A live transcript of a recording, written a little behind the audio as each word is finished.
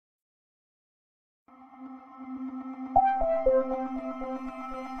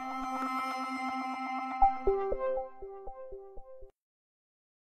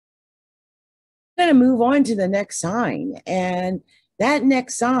to move on to the next sign. And that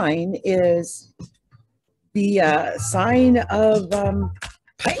next sign is the sign of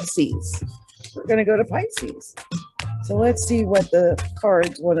Pisces. We're going to go to Pisces. So let's see what the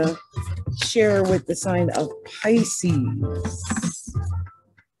cards want to share with the sign of Pisces.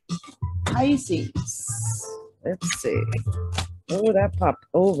 Pisces. Let's see. Oh, that popped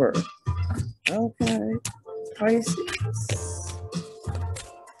over. Okay. Pisces.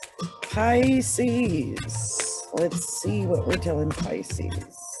 Pisces. Let's see what we're telling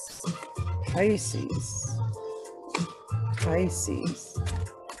Pisces. Pisces. Pisces.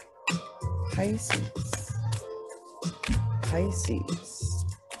 Pisces. Pisces.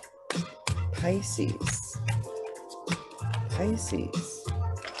 Pisces. Pisces.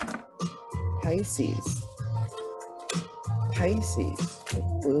 Pisces. Pisces.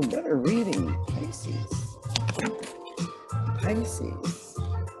 Ooh, what a reading. Pisces. Pisces.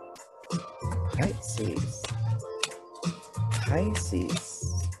 Pisces.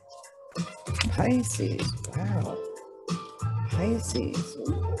 Pisces. Pisces. Wow. Pisces.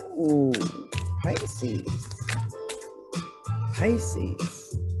 Ooh. Pisces.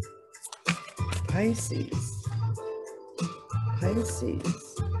 Pisces. Pisces.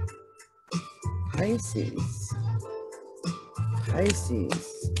 Pisces. Pisces.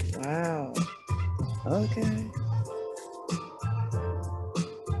 Pisces. Wow. Okay.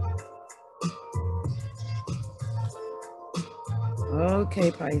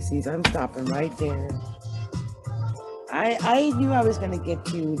 Okay, Pisces, I'm stopping right there. I knew I was going to get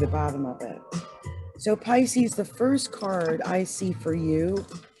to the bottom of it. So Pisces, the first card I see for you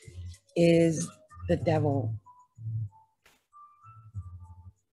is the Devil.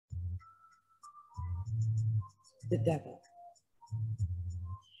 The Devil.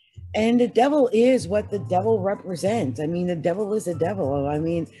 And the Devil is what the Devil represents. I mean, the Devil is a devil. I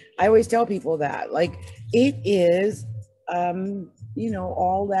mean, I always tell people that. Like, it is, you know,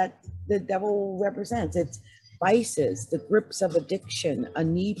 all that the Devil represents. It's vices, the grips of addiction, a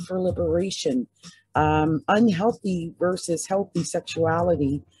need for liberation, unhealthy versus healthy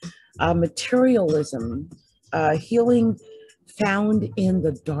sexuality, materialism, healing found in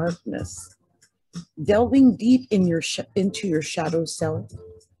the darkness, delving deep in into your shadow self,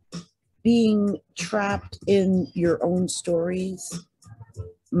 being trapped in your own stories,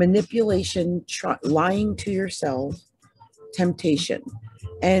 manipulation, lying to yourself, temptation.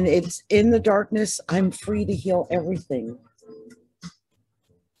 And it's in the darkness, I'm free to heal everything.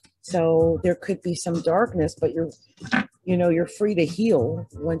 So there could be some darkness, but you're free to heal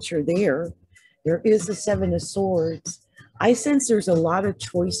once you're there. There is the Seven of Swords. I sense there's a lot of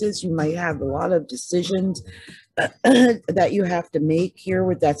choices. You might have a lot of decisions that you have to make here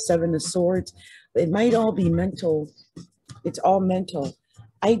with that Seven of Swords. It might all be mental. It's all mental.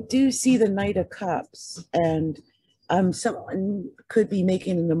 I do see the Knight of Cups, and someone could be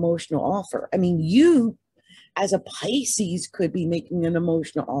making an emotional offer. I mean, you as a Pisces could be making an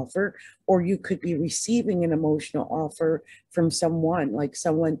emotional offer, or you could be receiving an emotional offer from someone, like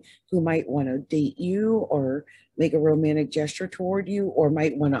someone who might want to date you or make a romantic gesture toward you, or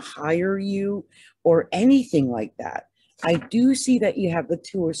might want to hire you, or anything like that. I do see that you have the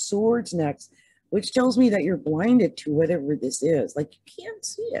Two of Swords next, which tells me that you're blinded to whatever this is. Like, you can't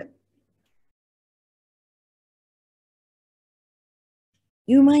see it.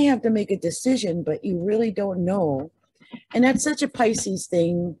 You might have to make a decision, but you really don't know. And that's such a Pisces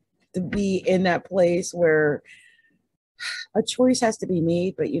thing, to be in that place where a choice has to be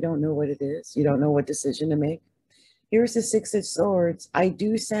made, but you don't know what it is. You don't know what decision to make. Here's the Six of Swords. I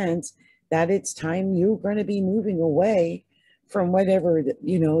do sense that it's time you're going to be moving away from whatever, it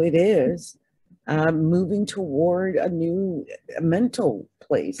is, moving toward a new mental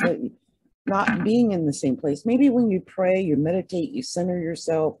place. Not being in the same place. Maybe when you pray, you meditate, you center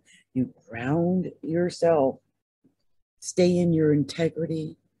yourself, you ground yourself, stay in your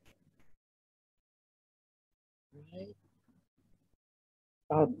integrity. Right?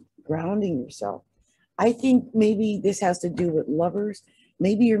 About grounding yourself. I think maybe this has to do with lovers.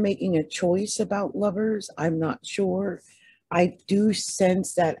 Maybe you're making a choice about lovers. I'm not sure. I do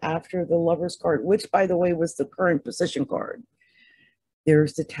sense that after the Lovers card, which, by the way, was the current position card,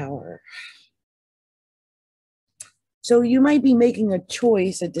 there's the Tower. So you might be making a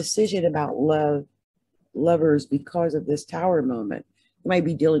choice, a decision about lovers because of this Tower moment. You might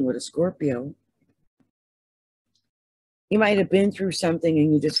be dealing with a Scorpio. You might have been through something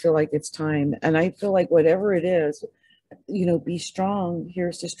and you just feel like it's time. And I feel like whatever it is, be strong.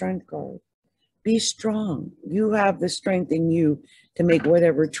 Here's the Strength card. Be strong. You have the strength in you to make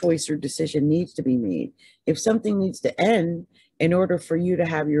whatever choice or decision needs to be made. If something needs to end in order for you to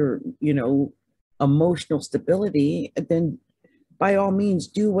have your, emotional stability, then by all means,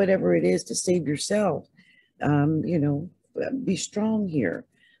 do whatever it is to save yourself. You know, be strong here.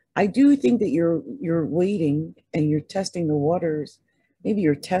 I do think that you're waiting and you're testing the waters. Maybe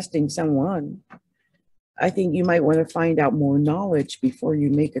you're testing someone. I think you might want to find out more knowledge before you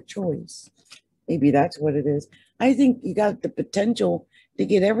make a choice. Maybe that's what it is. I think you got the potential to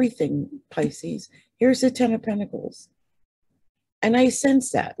get everything, Pisces. Here's the Ten of Pentacles. And I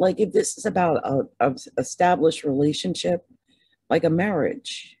sense that, like, if this is about a established relationship, like a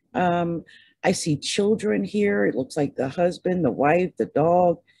marriage, I see children here. It looks like the husband, the wife, the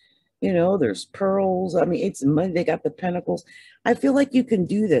dog, you know, there's pearls. I mean, it's money. They got the pentacles. I feel like you can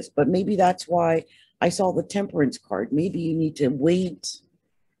do this, but maybe that's why I saw the Temperance card. Maybe you need to wait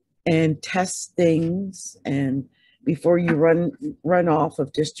and test things, and before you run off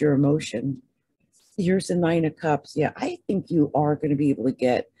of just your emotion. Here's the Nine of Cups. Yeah, I think you are going to be able to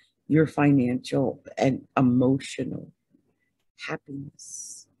get your financial and emotional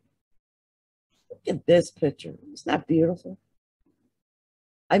happiness. Look at this picture. It's not beautiful.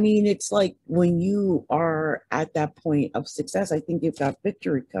 I mean, it's like when you are at that point of success, I think you've got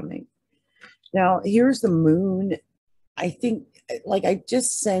victory coming. Now, here's the Moon. I think, like, I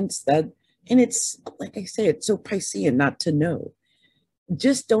just sense that, and it's, like I say, it's so Piscean not to know.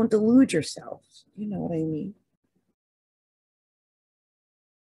 Just don't delude yourself. You know what I mean?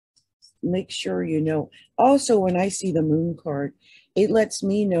 Make sure you know. Also, when I see the Moon card, it lets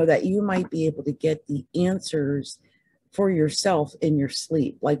me know that you might be able to get the answers for yourself in your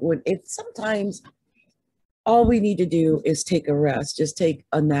sleep. Like, when it's sometimes all we need to do is take a rest, just take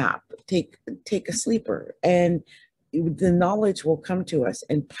a nap, take a sleeper, and the knowledge will come to us.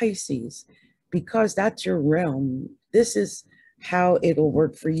 And Pisces, because that's your realm, this is how it'll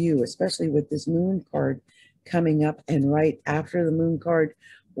work for you, especially with this Moon card coming up. And right after the Moon card,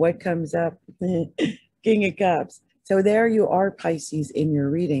 what comes up? King of Cups. So there you are, Pisces, in your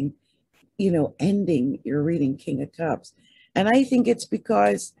reading, you know, ending your reading, King of Cups. And I think it's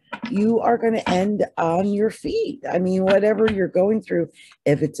because you are going to end on your feet. I mean, whatever you're going through,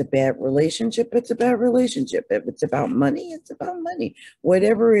 if it's a bad relationship, it's a bad relationship. If it's about money, it's about money.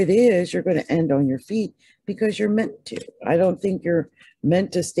 Whatever it is, you're going to end on your feet because you're meant to. I don't think you're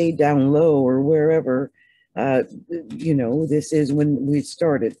meant to stay down low or wherever, you know, this is when we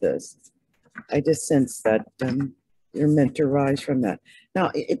started this. I just sense that you're meant to rise from that.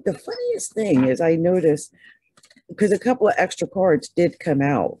 Now, the funniest thing is I noticed, because a couple of extra cards did come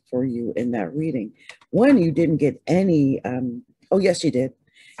out for you in that reading. One, you didn't get any, oh yes, you did.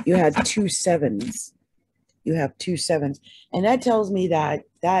 You had 2 sevens. You have 2 sevens. And that tells me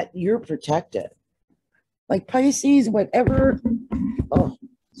that you're protected. Like Pisces, whatever, oh,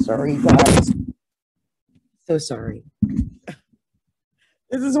 sorry guys. So sorry.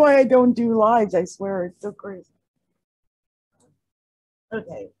 This is why I don't do lives, I swear, it's so crazy.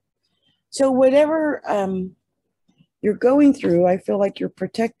 Okay. So whatever, you're going through, I feel like you're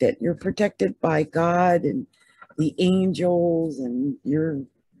protected. You're protected by God and the angels, and your,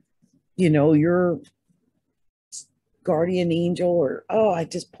 you know, your guardian angel, or, oh, I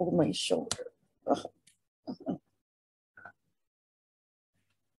just pulled my shoulder. Oh.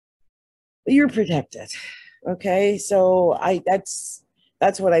 You're protected. Okay, so that's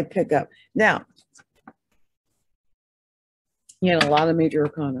what I pick up. Now, you know, a lot of major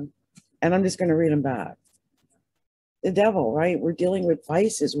arcana, and I'm just going to read them back. The Devil, right? We're dealing with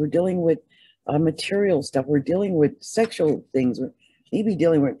vices. We're dealing with material stuff. We're dealing with sexual things. We're maybe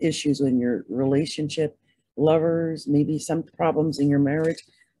dealing with issues in your relationship, lovers, maybe some problems in your marriage,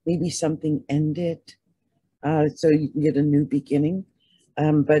 maybe something ended, so you can get a new beginning.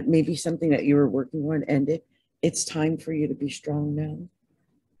 But maybe something that you were working on ended. It's time for you to be strong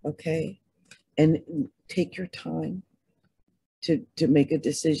now, okay? And take your time to make a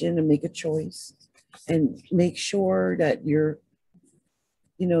decision and make a choice. And make sure that you're,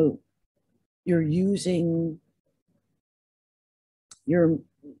 you know, you're using your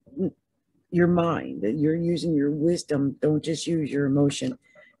mind, that you're using your wisdom. Don't just use your emotion,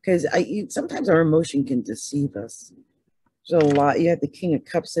 because sometimes our emotion can deceive us. So a lot, you have the King of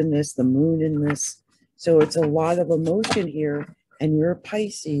Cups in this, the Moon in this. So it's a lot of emotion here, and you're a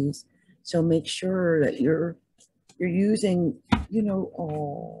Pisces. So make sure that you're using, you know,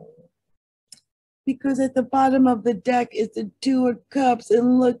 oh, because at the bottom of the deck is the Two of Cups,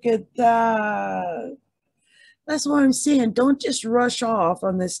 and look at that. That's what I'm saying. Don't just rush off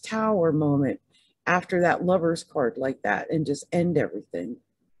on this Tower moment after that Lover's card like that and just end everything.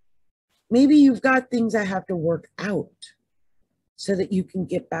 Maybe you've got things that have to work out so that you can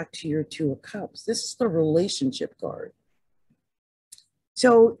get back to your Two of Cups. This is the relationship card.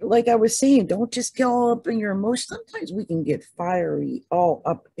 So, like I was saying, don't just get all up in your emotions. Sometimes we can get fiery all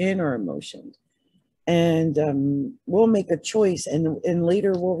up in our emotions. And we'll make a choice and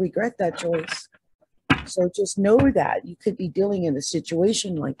later we'll regret that choice. So just know that you could be dealing in a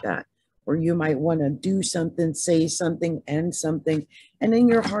situation like that where you might want to do something, say something, end something, and in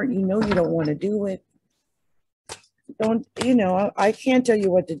your heart, you know you don't want to do it. Don't, I can't tell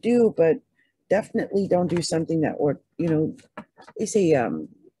you what to do, but definitely don't do something that would, they say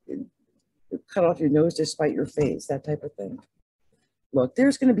cut off your nose to spite your face, that type of thing. Look,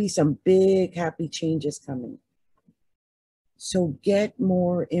 there's going to be some big happy changes coming. So get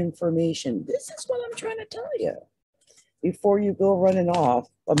more information. This is what I'm trying to tell you before you go running off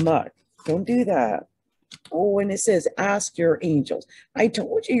amok. Don't do that. Oh, and it says, ask your angels. I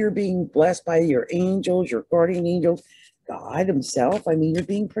told you you're being blessed by your angels, your guardian angels, God himself. I mean, you're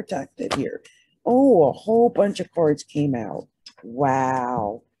being protected here. Oh, a whole bunch of cards came out.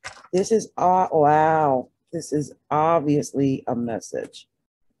 Wow. This is, wow. This is obviously a message.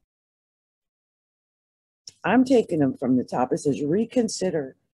 I'm taking them from the top. It says,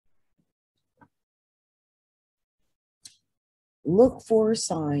 reconsider. Look for a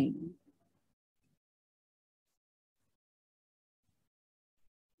sign.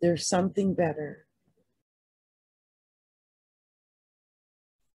 There's something better.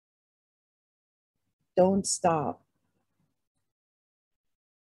 Don't stop.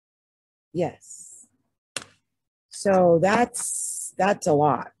 Yes. So that's a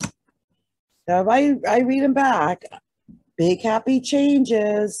lot. So if I read them back, big happy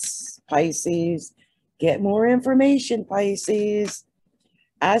changes, Pisces. Get more information, Pisces.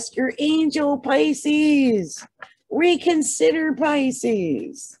 Ask your angel, Pisces. Reconsider,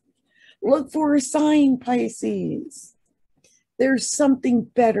 Pisces. Look for a sign, Pisces. There's something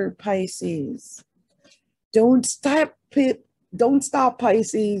better, Pisces. Don't stop,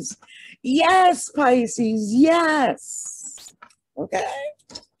 Pisces. Yes, Pisces, yes. Okay,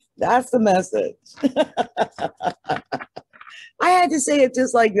 that's the message. I had to say it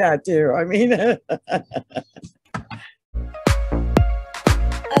just like that, too. I mean,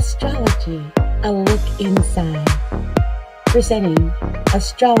 Astrology, a look inside. Presenting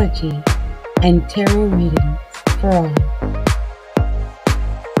astrology and tarot readings for all.